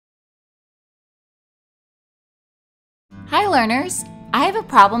Hi learners! I have a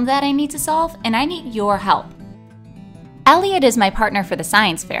problem that I need to solve and I need your help. Elliot is my partner for the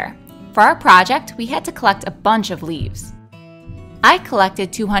science fair. For our project, we had to collect a bunch of leaves. I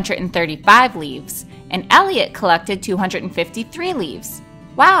collected 235 leaves and Elliot collected 253 leaves.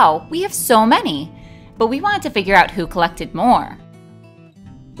 Wow, we have so many! But we wanted to figure out who collected more.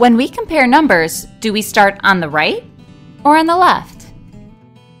 When we compare numbers, do we start on the right or on the left?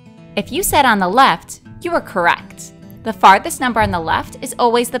 If you said on the left, you are correct. The farthest number on the left is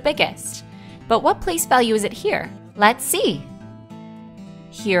always the biggest. But what place value is it here? Let's see.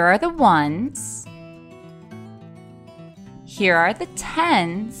 Here are the ones. Here are the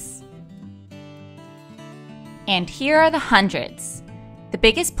tens. And here are the hundreds. The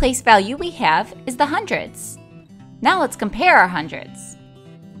biggest place value we have is the hundreds. Now let's compare our hundreds.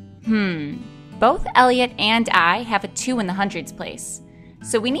 Both Elliot and I have a 2 in the hundreds place,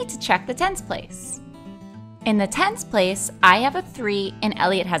 so we need to check the tens place. In the tens place, I have a 3 and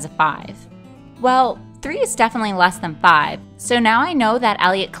Elliot has a 5. Well, 3 is definitely less than 5, so now I know that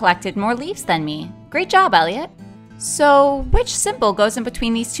Elliot collected more leaves than me. Great job, Elliot! So, which symbol goes in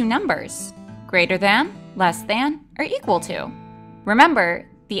between these two numbers? Greater than, less than, or equal to? Remember,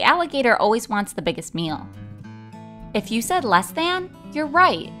 the alligator always wants the biggest meal. If you said less than, you're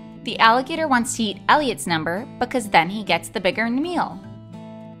right. The alligator wants to eat Elliot's number because then he gets the bigger meal.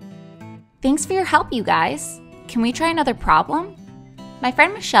 Thanks for your help, you guys. Can we try another problem? My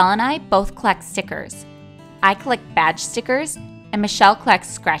friend Michelle and I both collect stickers. I collect badge stickers and Michelle collects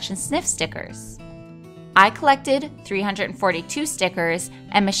scratch and sniff stickers. I collected 342 stickers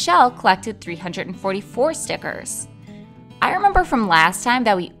and Michelle collected 344 stickers. I remember from last time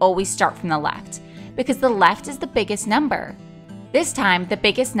that we always start from the left because the left is the biggest number. This time, the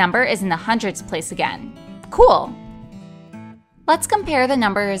biggest number is in the hundreds place again. Cool! Let's compare the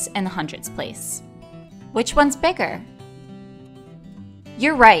numbers in the hundreds place. Which one's bigger?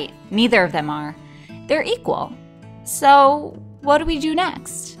 You're right, neither of them are. They're equal. So, what do we do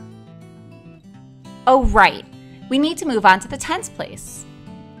next? Oh, right. We need to move on to the tens place.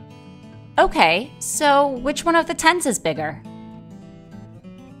 Okay, so which one of the tens is bigger?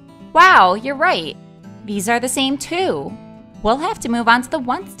 Wow, you're right. These are the same too. We'll have to move on to the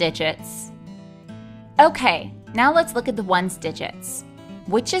ones digits. Okay, now let's look at the ones digits.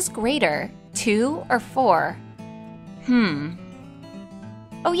 Which is greater, 2 or 4?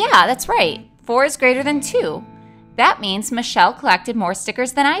 Oh yeah, that's right. 4 is greater than 2. That means Michelle collected more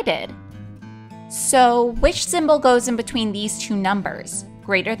stickers than I did. So, which symbol goes in between these two numbers?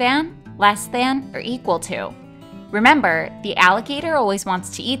 Greater than, less than, or equal to? Remember, the alligator always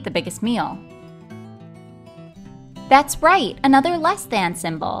wants to eat the biggest meal. That's right, another less than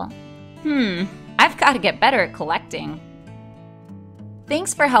symbol. I've got to get better at collecting.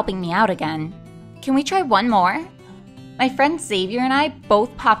 Thanks for helping me out again. Can we try one more? My friend Xavier and I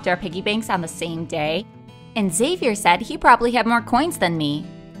both popped our piggy banks on the same day, and Xavier said he probably had more coins than me.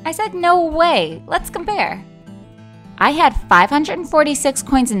 I said, no way, let's compare. I had 546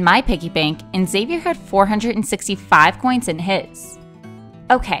 coins in my piggy bank, and Xavier had 465 coins in his.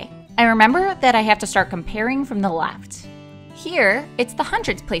 Okay, I remember that I have to start comparing from the left. Here, it's the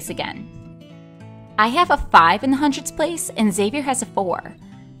hundreds place again. I have a 5 in the hundreds place, and Xavier has a 4.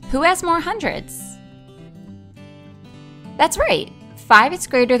 Who has more hundreds? That's right, 5 is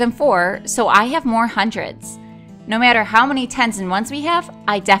greater than 4, so I have more hundreds. No matter how many tens and ones we have,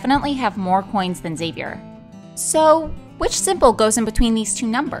 I definitely have more coins than Xavier. So, which symbol goes in between these two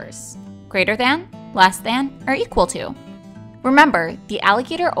numbers? Greater than, less than, or equal to? Remember, the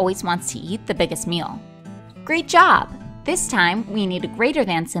alligator always wants to eat the biggest meal. Great job! This time, we need a greater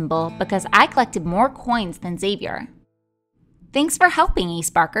than symbol because I collected more coins than Xavier. Thanks for helping,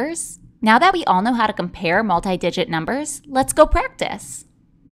 eSparkers! Now that we all know how to compare multi-digit numbers, let's go practice!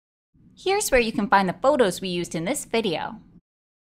 Here's where you can find the photos we used in this video.